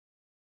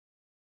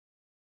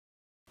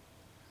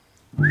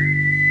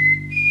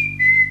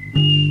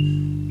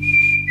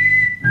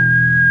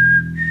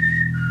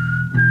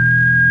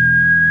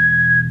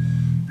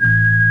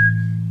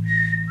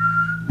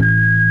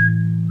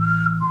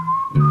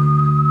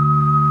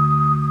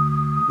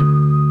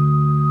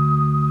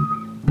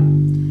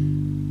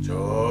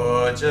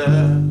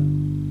Georgia,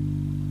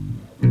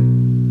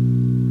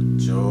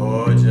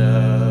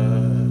 Georgia,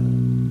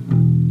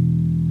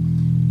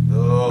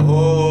 the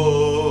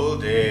whole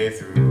day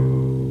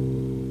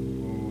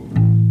through,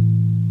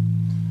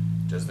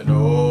 just an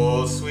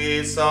old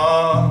sweet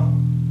song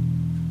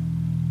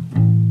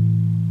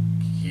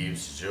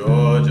keeps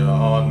Georgia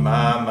on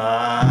my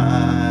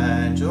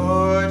mind,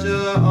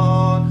 Georgia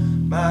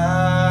on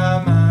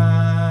my mind.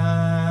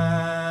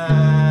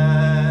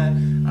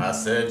 I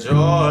said,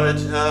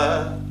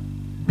 Georgia,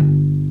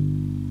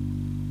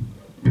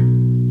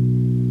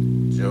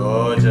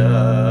 Georgia,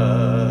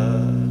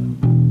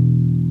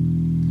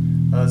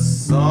 a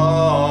song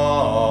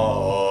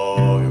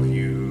of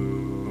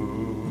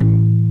you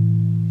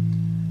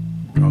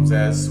comes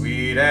as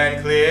sweet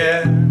and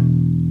clear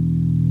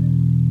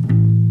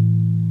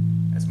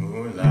as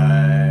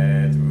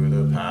moonlight through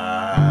the pines.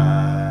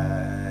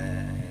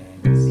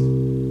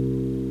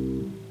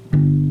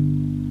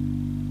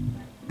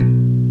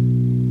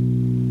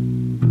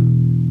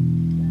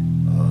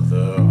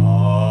 Other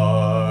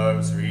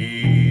arms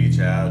reach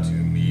out to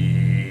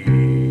me,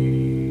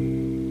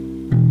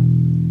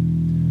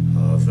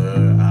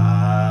 other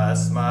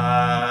eyes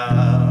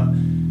smile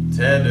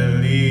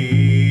tenderly.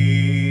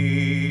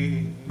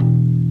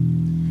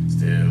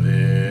 Still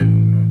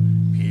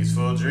in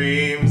peaceful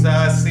dreams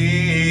I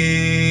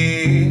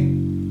see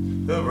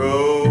the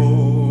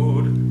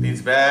road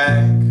leads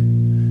back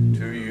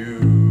to you.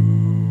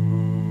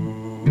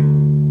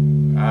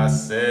 I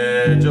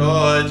said,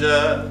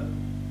 Georgia,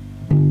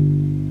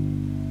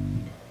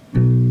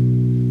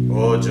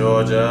 oh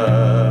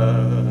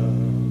Georgia,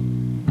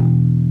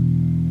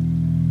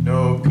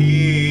 no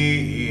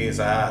peace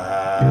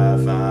I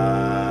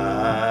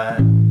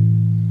find,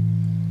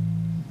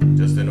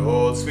 just an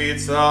old sweet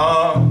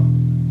song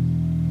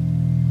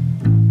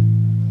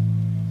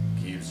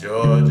keeps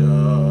Georgia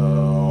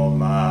on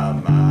my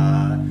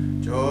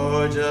mind,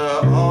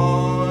 Georgia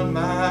on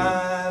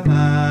my mind.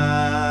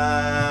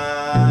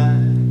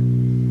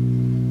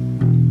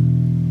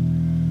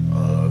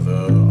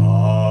 Other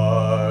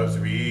arms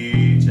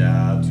reach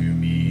out to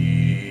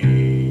me,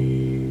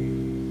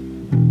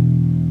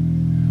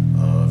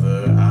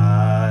 other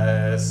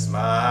eyes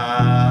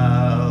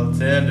smile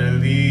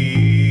tenderly.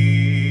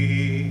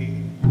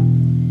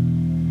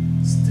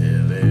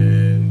 Still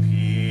in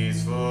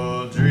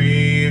peaceful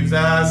dreams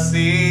I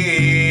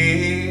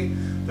see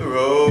the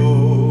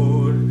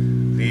road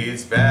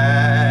leads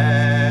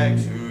back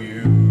to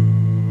you.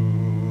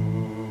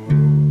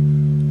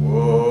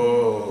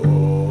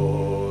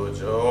 Oh,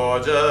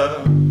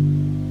 Georgia,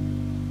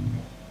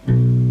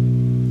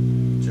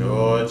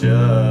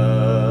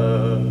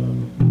 Georgia,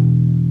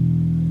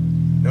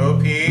 no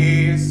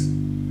peace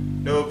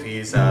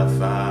I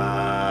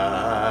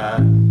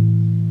find,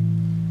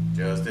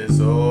 just this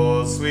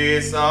old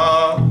sweet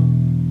song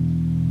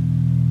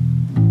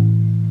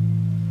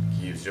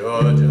keeps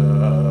Georgia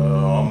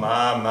on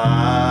my mind.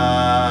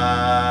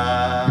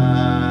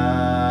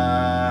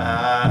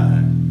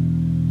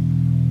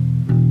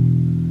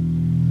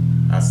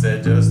 I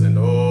said, just an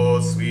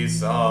old sweet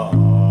song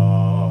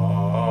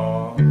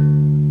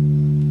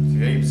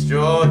keeps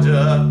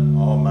Georgia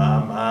on my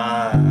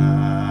mind.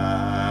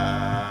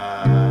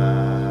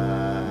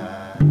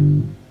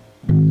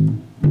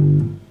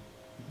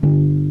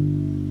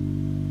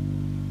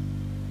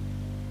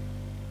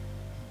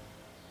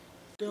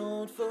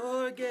 Don't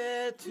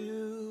forget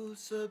to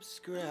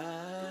subscribe.